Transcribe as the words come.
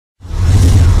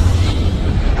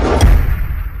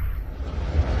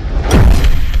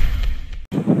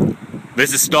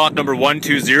This is stock number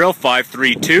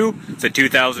 120532. It's a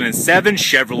 2007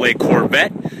 Chevrolet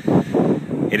Corvette.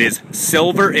 It is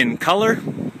silver in color.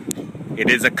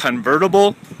 It is a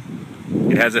convertible.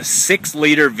 It has a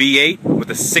 6-liter V8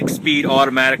 with a 6-speed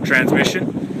automatic transmission.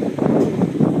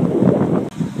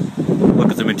 Look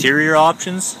at the interior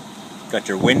options. Got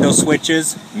your window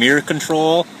switches, mirror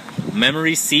control,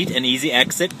 memory seat and easy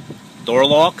exit, door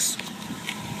locks.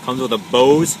 Comes with a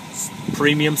Bose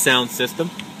premium sound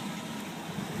system.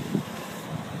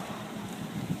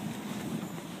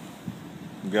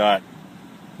 Got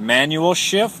manual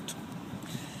shift,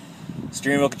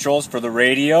 steering wheel controls for the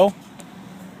radio,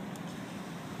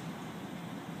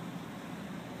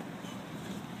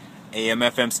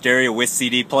 AM/FM stereo with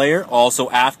CD player, also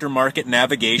aftermarket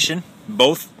navigation.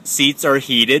 Both seats are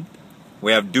heated.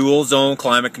 We have dual zone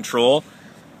climate control,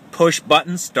 push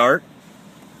button start.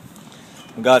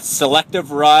 We got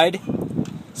selective ride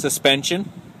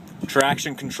suspension,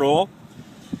 traction control.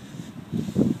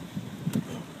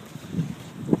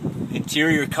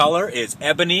 Interior color is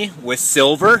ebony with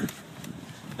silver,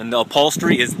 and the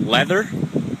upholstery is leather.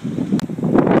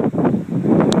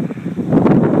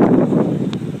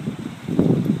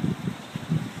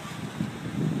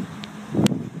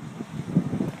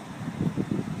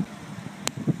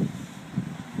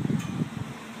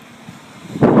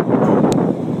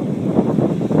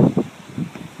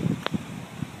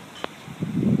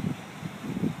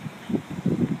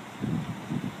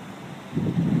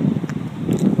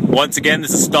 Once again,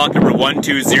 this is stock number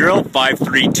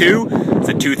 120532. It's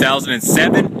a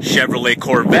 2007 Chevrolet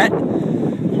Corvette,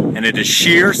 and it is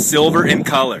sheer silver in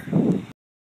color.